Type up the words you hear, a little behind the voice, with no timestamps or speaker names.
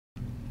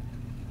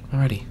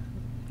Alrighty.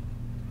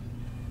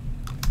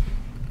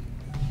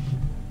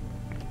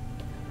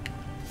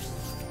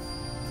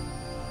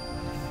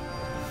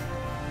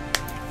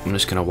 I'm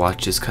just gonna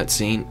watch this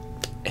cutscene,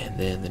 and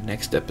then the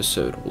next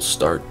episode will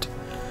start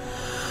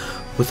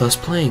with us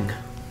playing.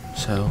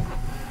 So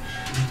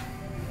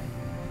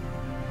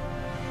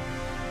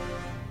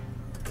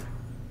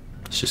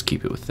let's just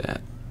keep it with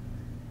that.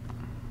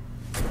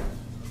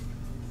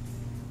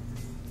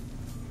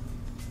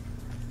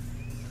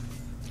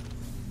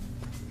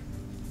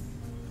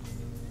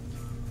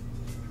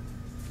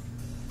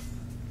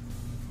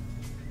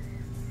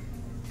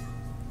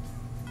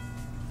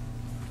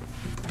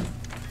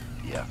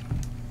 Yeah.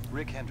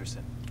 Rick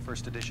Henderson,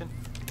 first edition.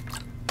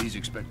 He's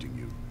expecting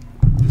you.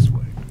 This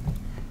way.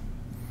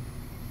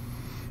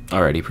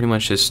 Alrighty, pretty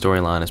much this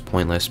storyline is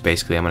pointless.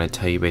 Basically, I'm going to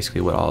tell you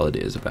basically what all it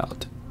is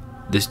about.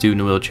 This dude in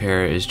the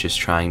wheelchair is just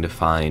trying to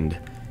find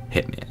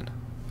Hitman.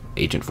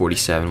 Agent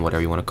 47,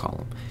 whatever you want to call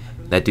him.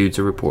 That dude's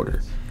a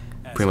reporter.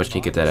 Pretty much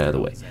can get that out of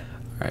the way.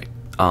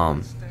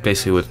 Alright,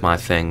 basically with my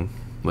thing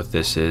with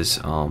this is,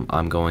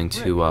 I'm going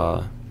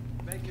to,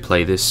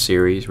 play this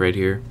series right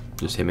here.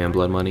 Just Hitman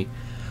Blood Money.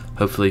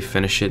 Hopefully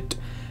finish it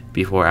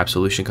before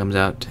Absolution comes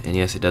out. And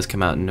yes, it does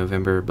come out in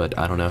November, but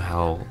I don't know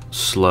how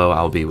slow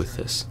I'll be with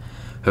this.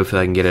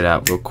 Hopefully I can get it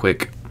out real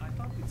quick.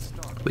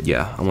 But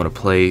yeah, I want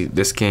to play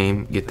this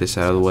game, get this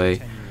out of the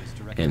way,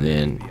 and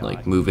then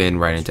like move in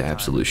right into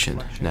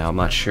Absolution. Now I'm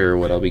not sure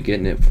what I'll be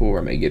getting it for.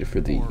 I may get it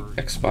for the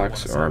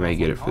Xbox or I may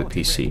get it for the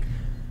PC.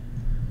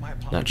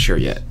 Not sure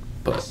yet,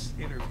 but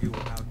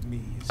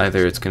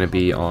either it's going to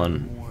be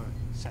on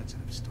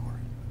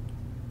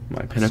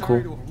my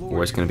Pinnacle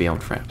or it's going to be on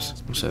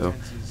Fraps. So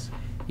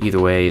either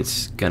way,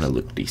 it's going to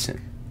look decent.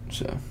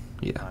 So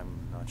yeah,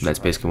 that's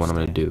basically what I'm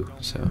going to do.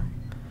 So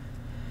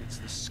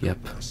yep,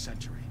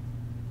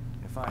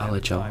 I'll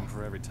let y'all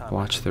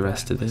watch the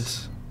rest of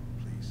this.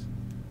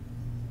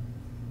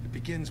 It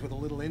begins with a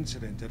little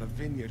incident at a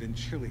vineyard in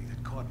Chile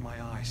that caught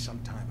my eye some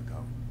time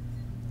ago.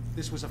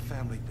 This was a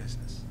family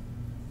business.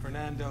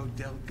 Fernando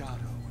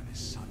Delgado and his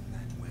son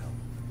Manuel.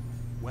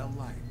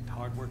 Well-liked,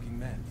 hard-working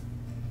men.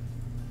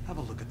 Have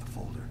a look at the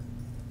folder.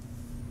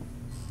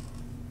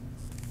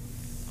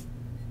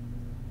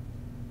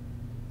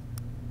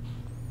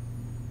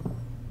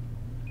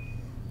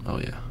 Oh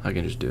yeah, I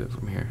can just do it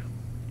from here.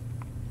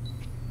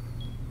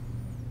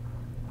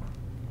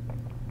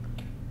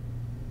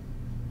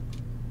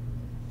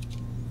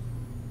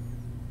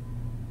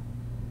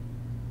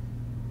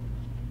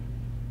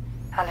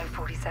 Hello,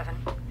 47.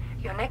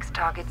 Your next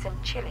target's in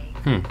Chile.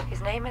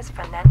 His name is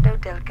Fernando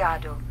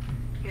Delgado.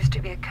 Used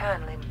to be a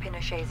colonel in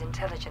Pinochet's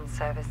intelligence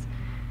service.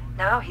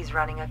 Now he's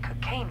running a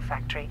cocaine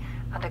factory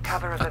under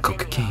cover of a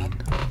vineyard.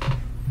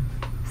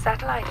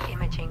 Satellite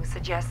imaging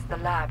suggests the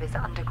lab is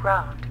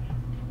underground.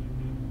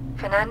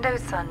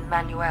 Fernando's son,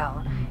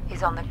 Manuel,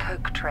 is on the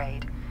coke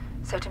trade,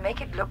 so to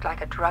make it look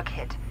like a drug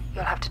hit,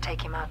 you'll have to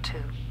take him out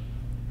too.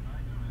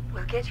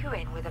 We'll get you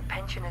in with a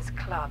pensioners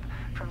club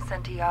from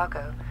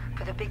Santiago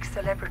for the big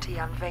celebrity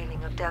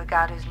unveiling of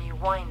Delgado's new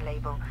wine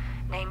label,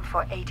 named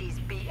for 80s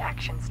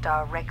B-action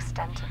star Rex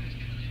Stanton.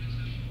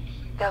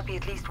 There'll be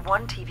at least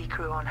one TV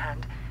crew on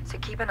hand, so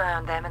keep an eye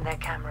on them and their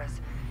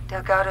cameras.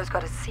 Delgado's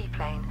got a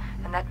seaplane,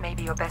 and that may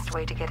be your best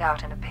way to get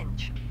out in a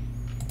pinch.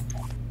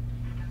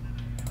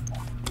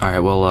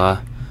 Alright,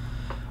 well,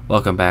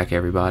 welcome back,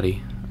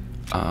 everybody.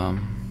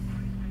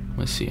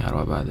 Let's see, how do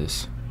I buy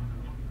this?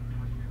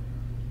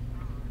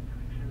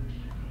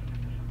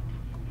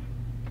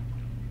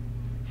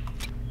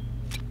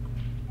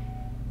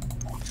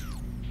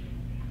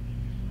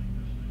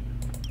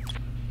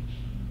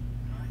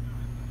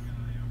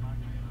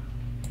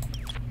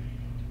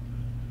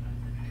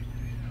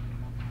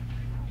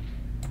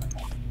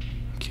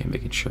 Okay,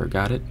 making sure I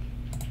got it.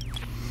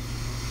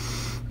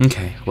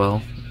 Okay,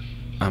 well,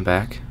 I'm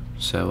back.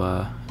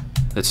 So,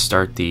 let's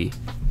start the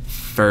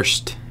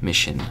first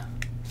mission.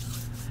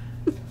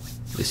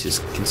 This is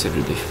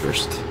considered the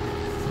first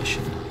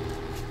mission.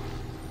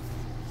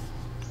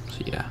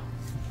 So, yeah.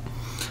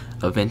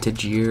 A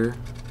vintage year.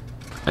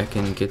 I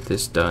can get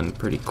this done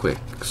pretty quick.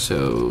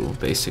 So,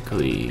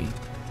 basically,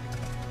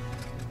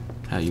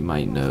 how you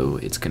might know,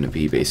 it's going to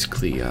be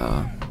basically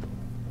a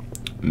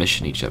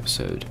mission each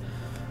episode.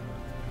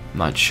 I'm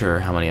not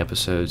sure how many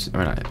episodes,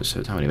 or not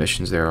episodes, how many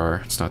missions there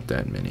are. It's not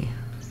that many.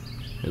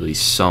 At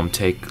least some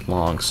take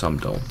long, some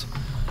don't.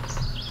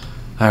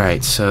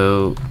 Alright,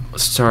 so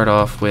let's start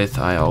off with,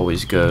 I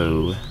always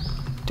go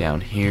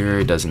down here.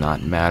 It does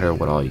not matter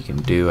what all you can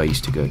do. I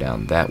used to go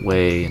down that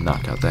way and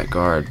knock out that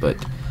guard,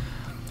 but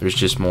there's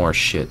just more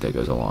shit that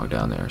goes along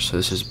down there. So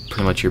this is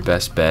pretty much your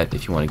best bet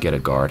if you want to get a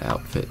guard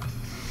outfit.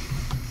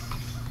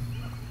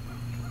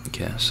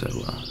 Okay, so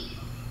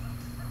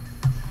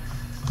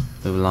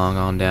move along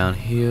on down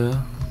here.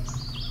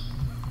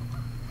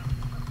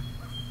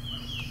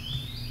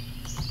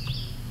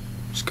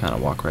 Just kind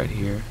of walk right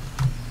here.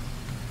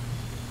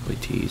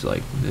 Wait till he's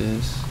like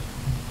this.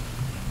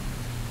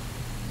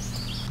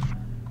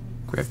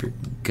 Grab your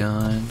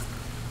gun.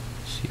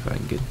 See if I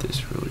can get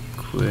this really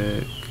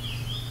quick.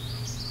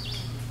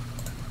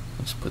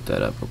 Let's put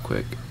that up real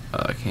quick.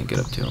 I can't get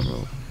up to him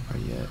real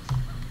yet.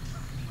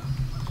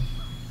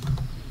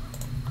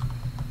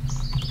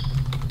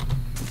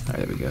 Alright,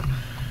 there we go.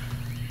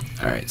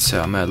 Alright,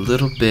 so I'm a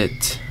little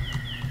bit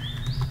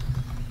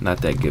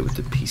not that good with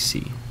the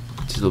PC.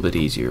 It's a little bit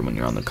easier when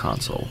you're on the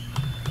console.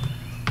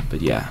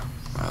 But yeah,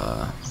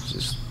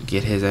 just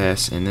get his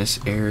ass in this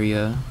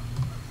area.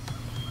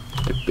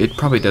 It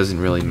probably doesn't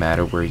really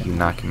matter where you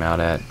knock him out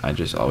at. I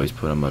just always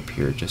put him up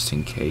here just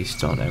in case.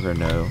 Don't ever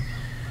know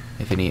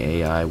if any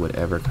AI would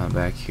ever come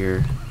back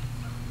here.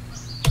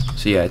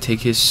 So yeah,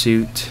 take his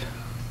suit.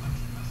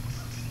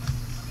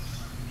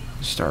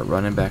 Start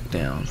running back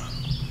down.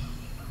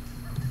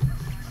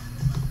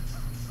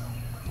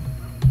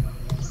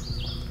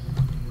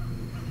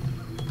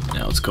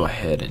 Now let's go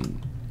ahead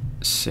and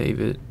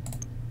save it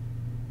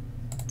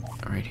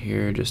right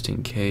here just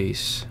in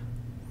case.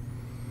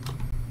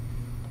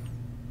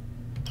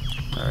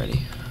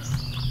 Alrighty.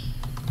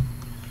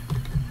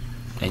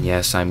 And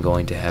yes, I'm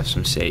going to have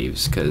some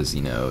saves because,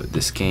 you know,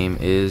 this game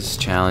is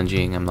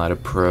challenging. I'm not a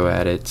pro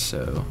at it,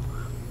 so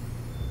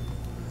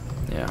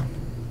yeah.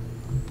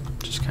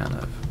 Just kind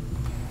of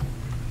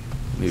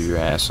move your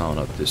ass on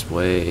up this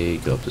way,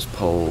 go up this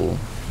pole.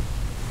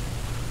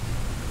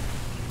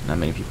 Not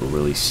many people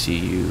really see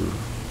you,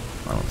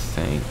 I don't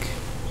think.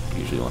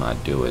 Usually when I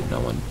do it,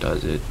 no one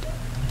does it.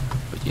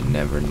 But you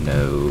never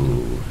know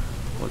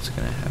what's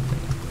gonna happen.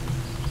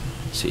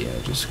 So yeah,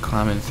 just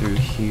climbing through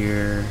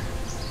here.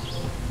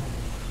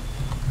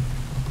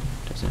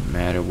 Doesn't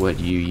matter what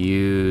you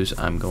use.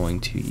 I'm going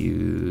to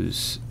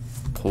use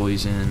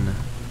poison.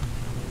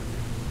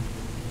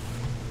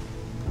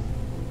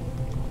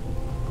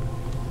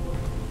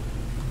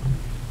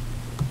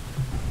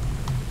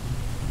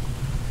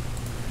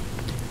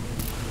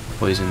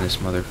 Poison this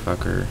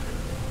motherfucker.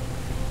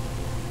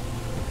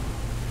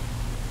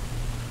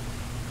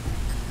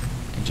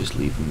 And just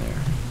leave him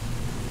there.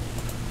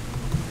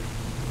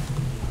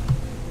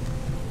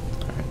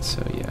 Alright,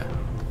 so yeah.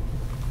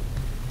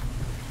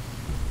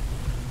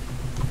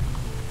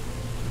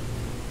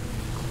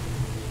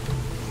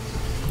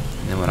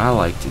 And then what I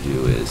like to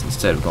do is,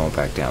 instead of going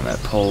back down that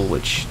pole,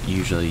 which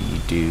usually you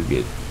do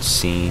get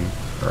seen,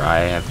 or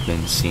I have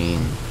been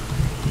seen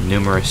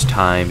numerous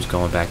times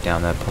going back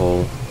down that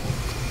pole,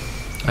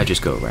 I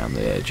just go around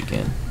the edge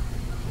again.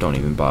 Don't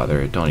even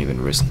bother, don't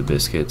even risk the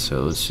biscuit,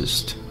 so let's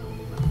just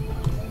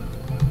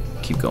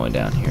keep going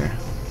down here.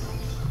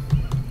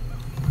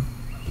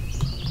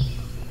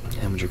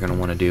 And what you're going to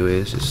want to do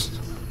is just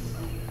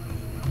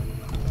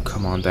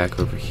come on back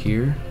over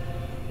here.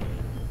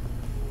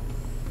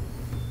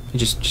 And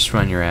just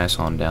run your ass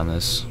on down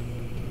this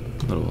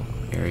little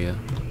area.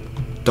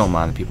 Don't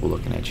mind the people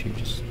looking at you,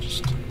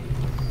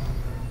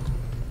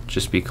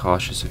 just be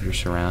cautious of your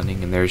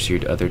surrounding. And there's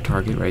your other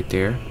target right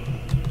there.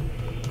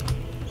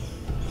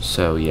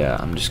 So yeah,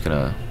 I'm just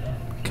gonna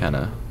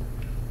kinda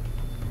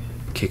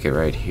kick it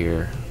right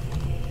here.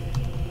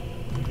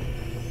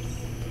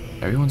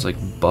 Everyone's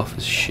like buff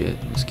as shit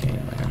in this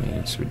game. Like, I mean,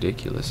 it's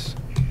ridiculous.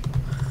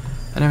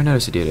 I never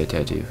noticed a dude had a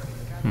tattoo.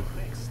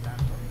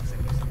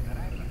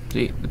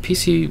 See,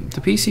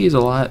 the PC is a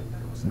lot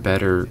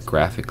better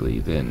graphically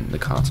than the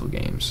console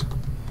games.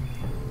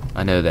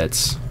 I know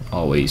that's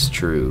always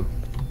true,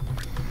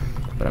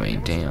 but I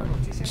mean, damn,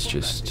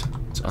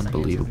 it's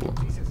unbelievable.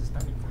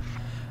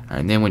 Alright,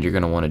 and then what you're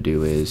gonna want to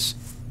do is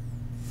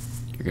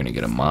you're gonna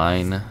get a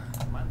mine,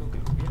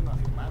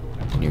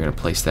 and you're gonna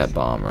place that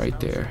bomb right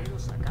there.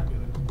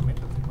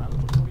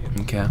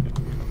 Okay.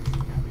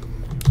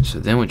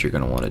 So then what you're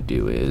gonna want to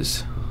do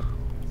is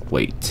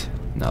wait.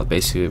 Now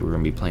basically we're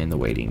gonna be playing the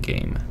waiting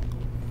game.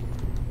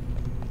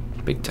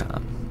 Big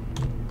time.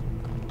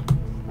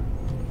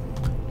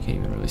 Can't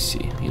even really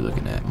see. You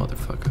looking at,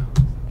 motherfucker.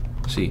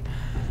 See,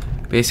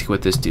 basically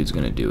what this dude's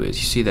gonna do is,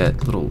 you see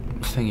that little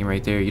thingy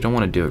right there? You don't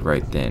want to do it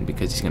right then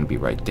because he's gonna be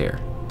right there.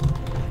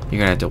 You're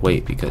gonna have to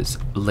wait because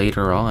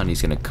later on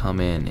he's gonna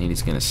come in and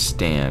he's gonna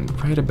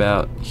stand right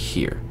about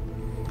here.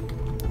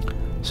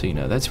 So you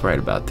know that's right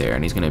about there,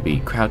 and he's gonna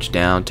be crouched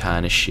down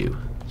tying a shoe.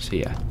 So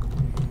yeah.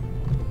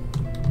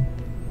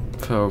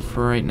 So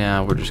for right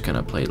now, we're just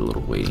gonna play the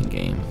little waiting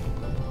game.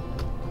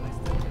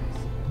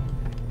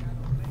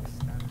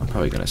 I'm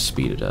probably gonna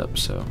speed it up,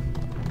 so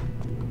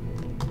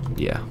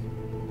yeah.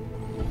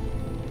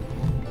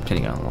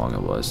 Depending on how long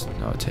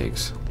it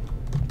takes.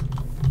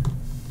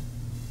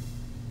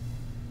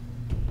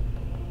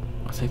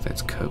 I think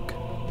that's Coke.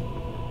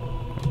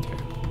 Right there.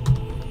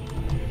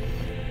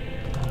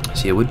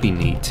 See, it would be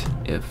neat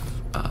if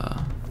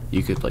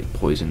you could like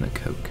poison the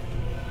Coke.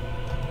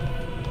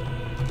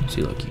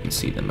 See, look, you can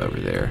see them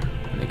over there,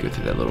 and they go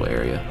through that little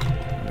area.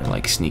 And they're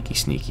like sneaky,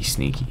 sneaky,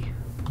 sneaky.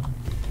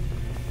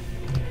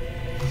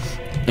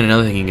 And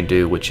another thing you can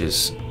do, which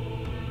is,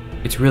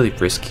 it's really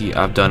risky.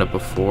 I've done it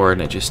before,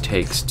 and it just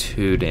takes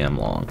too damn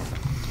long.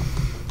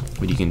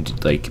 But you can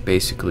like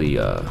basically,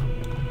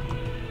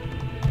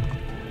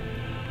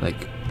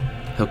 like,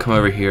 he'll come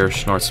over here,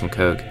 snort some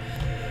Coke,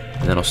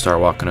 and then he'll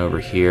start walking over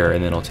here,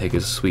 and then he'll take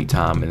his sweet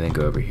time, and then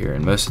go over here.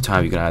 And most of the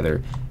time, you can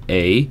either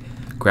A,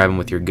 grab him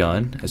with your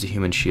gun as a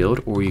human shield,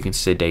 or you can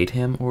sedate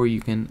him, or you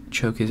can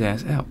choke his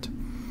ass out.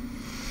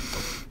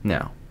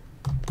 Now,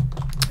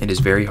 it is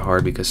very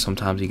hard because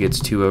sometimes he gets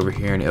too over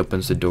here and he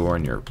opens the door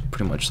and you're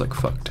pretty much like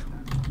fucked.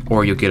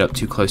 Or you'll get up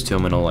too close to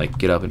him and he'll like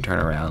get up and turn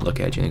around and look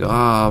at you and go,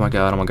 oh my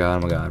god, oh my god, oh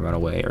my god, run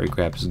away, or he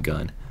grabs his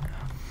gun.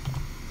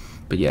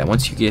 But yeah,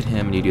 once you get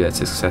him and you do that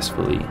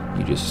successfully,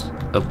 you just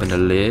open the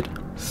lid,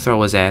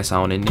 throw his ass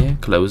on in there,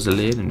 close the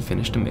lid, and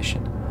finish the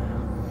mission.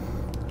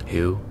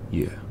 Hell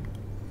yeah.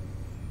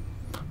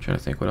 I'm trying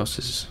to think what else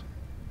is.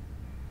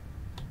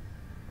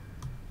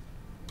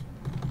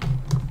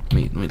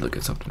 Let me look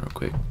at something real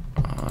quick.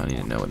 I need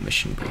to know what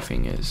mission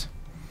briefing is.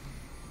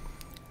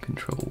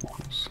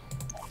 Controls.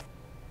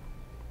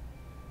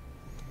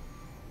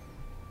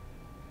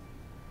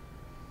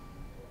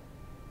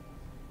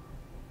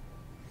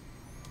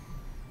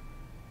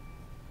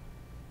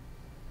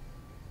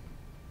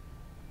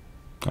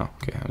 Oh,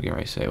 okay, I'm getting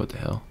ready to say what the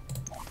hell.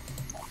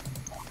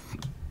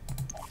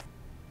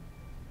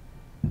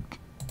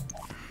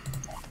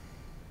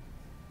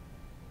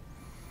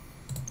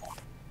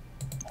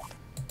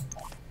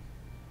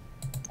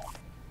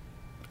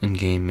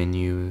 In-game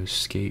menu,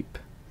 escape.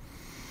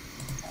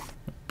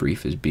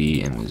 Brief is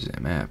B, M is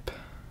map.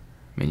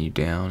 Menu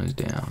down is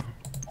down.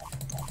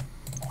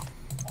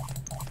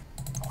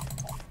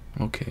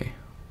 Okay.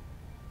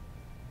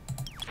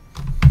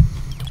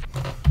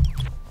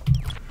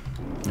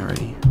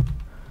 Alrighty.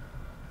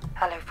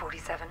 Hello,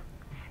 47.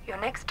 Your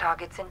next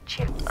target's in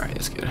Chile. Alright,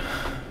 that's good.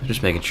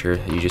 Just making sure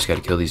that you just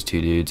gotta kill these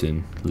two dudes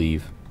and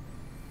leave.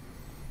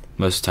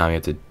 Most of the time you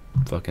have to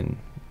fucking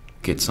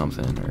get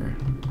something or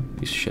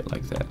do shit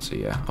like that. So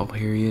yeah. Oh,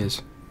 here he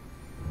is.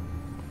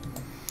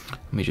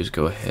 Let me just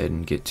go ahead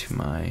and get to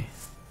my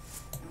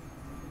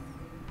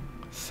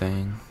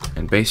thing.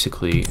 And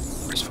basically,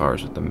 as far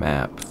as with the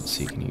map, let's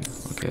see, can you,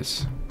 okay,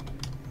 it's,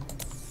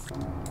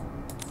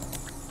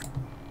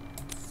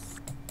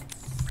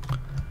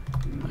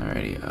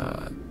 alrighty,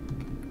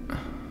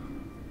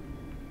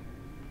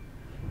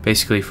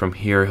 basically from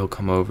here, he'll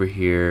come over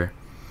here,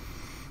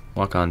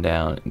 walk on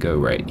down, and go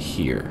right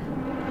here.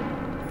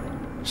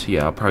 So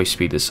yeah, I'll probably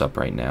speed this up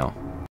right now.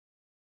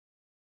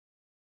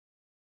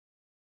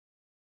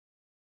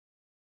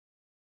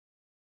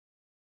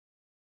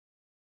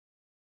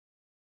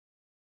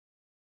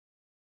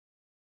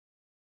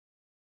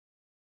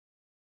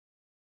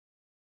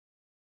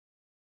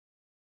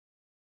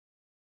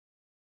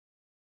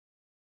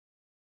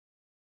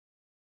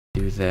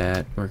 Do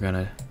that. We're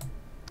gonna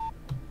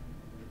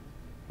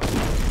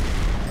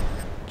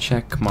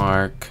check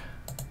mark,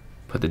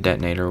 put the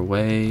detonator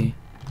away,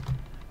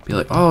 be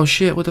like, oh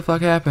shit, what the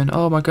fuck happened?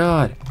 Oh my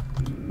god,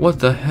 what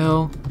the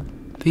hell?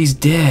 He's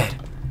dead.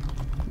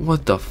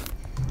 What the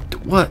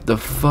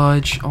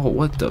fudge? Oh,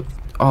 what the,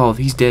 oh,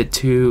 he's dead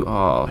too.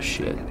 Oh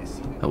shit.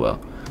 Oh well.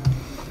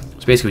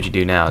 So basically what you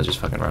do now is just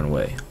fucking run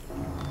away.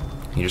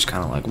 You're just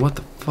kind of like, what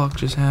the fuck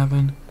just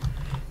happened?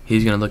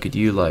 He's gonna look at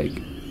you like,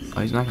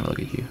 oh, he's not gonna look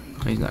at you.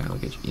 Oh, he's not gonna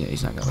look at you. Yeah,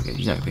 he's not gonna look at you.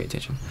 He's not gonna pay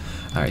attention.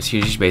 Alright, so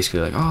you're just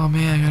basically like, oh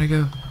man, I gotta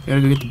go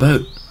get the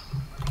boat.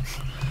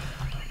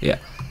 Yeah.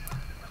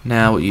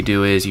 Now what you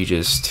do is you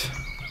just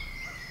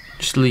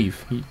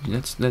leave.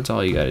 That's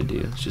all you gotta do.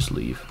 Is just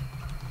leave.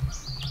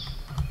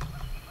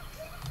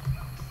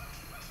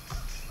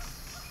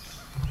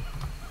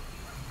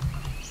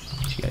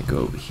 So you gotta go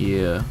over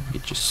here,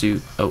 get your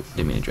suit. Oh,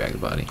 didn't mean to drag the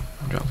body.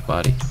 Drop the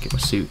body, get my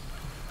suit.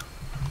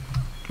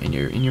 And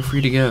you're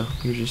free to go.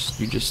 You're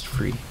just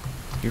free.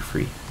 You're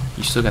free.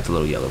 You still got the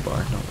little yellow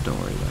bar. Don't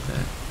worry about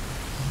that.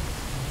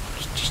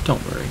 Just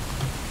don't worry.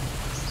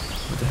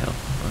 What the hell?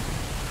 Okay.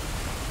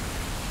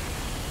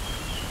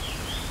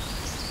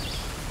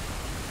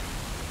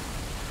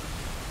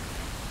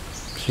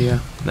 So yeah,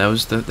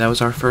 that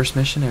was our first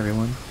mission,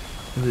 everyone.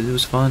 It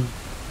was fun.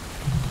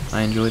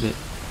 I enjoyed it.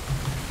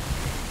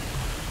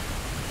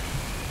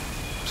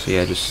 So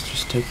yeah,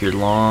 just take your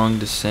long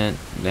descent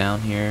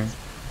down here.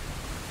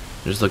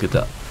 Just look at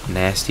the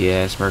nasty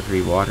ass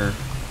mercury water.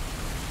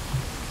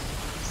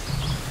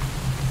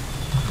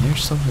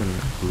 There's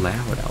something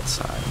loud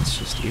outside. It's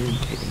just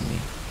irritating me.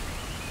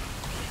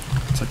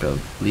 It's like a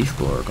leaf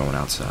blower going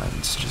outside.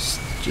 It's just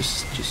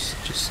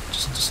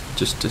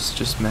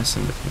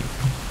messing with me.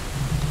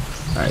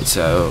 Alright,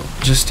 so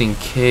just in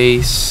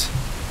case,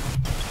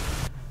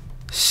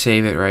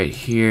 save it right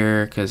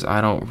here because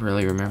I don't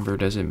really remember.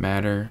 Does it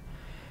matter?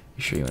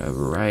 You sure you want to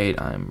overwrite?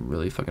 I'm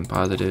really fucking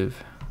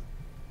positive.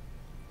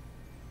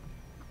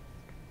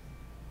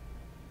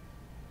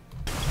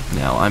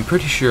 Now, I'm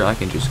pretty sure I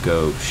can just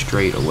go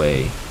straight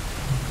away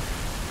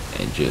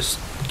and just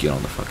get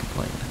on the fucking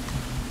plane.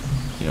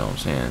 You know what I'm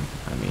saying?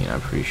 I mean, I'm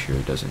pretty sure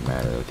it doesn't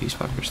matter what these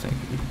fuckers think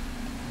of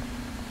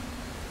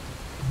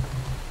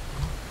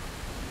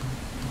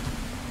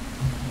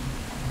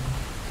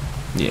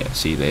you. Yeah,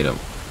 see, they don't.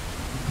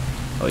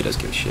 Oh, he does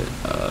give a shit.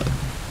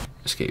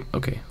 Escape.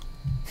 Okay.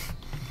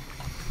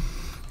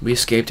 We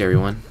escaped,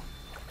 everyone.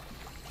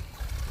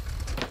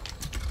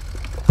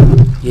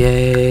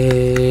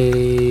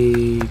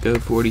 Yay! Go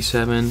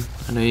 47.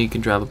 I know you can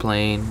drive a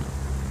plane.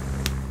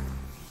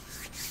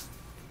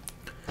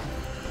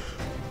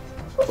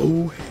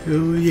 Oh,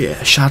 hell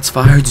yeah. Shots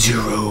fired,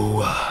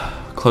 0.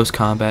 Close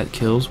combat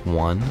kills,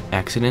 1.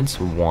 Accidents,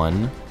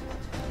 1.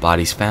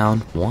 Bodies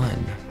found,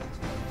 1.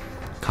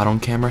 Caught on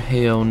camera,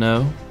 hell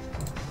no.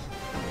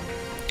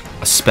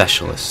 A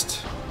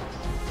specialist.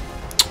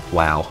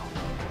 Wow.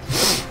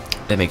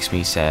 That makes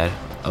me sad.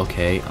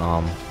 Okay,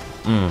 I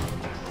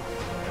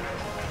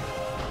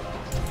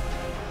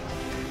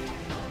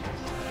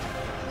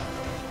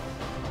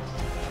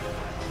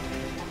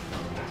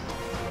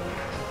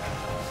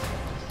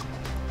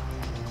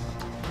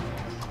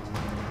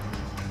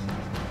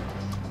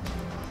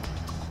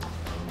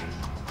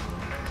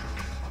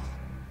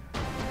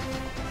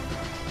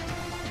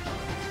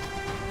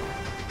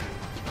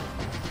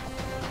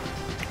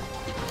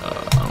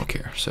don't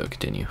care, so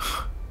continue.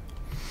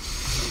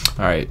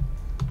 Alright.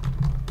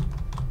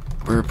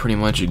 We're pretty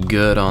much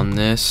good on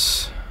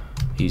this.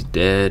 He's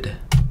dead.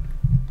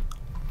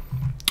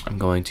 I'm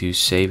going to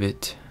save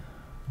it.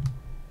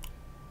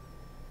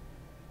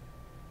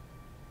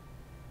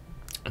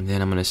 And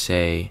then I'm going to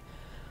say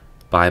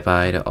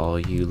bye-bye to all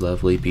you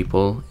lovely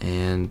people,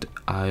 and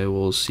I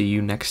will see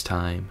you next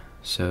time.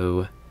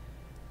 So,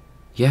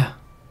 yeah.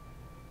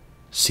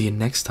 See you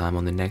next time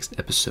on the next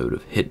episode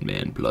of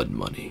Hitman Blood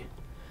Money.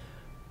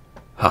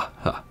 Ha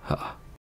ha ha.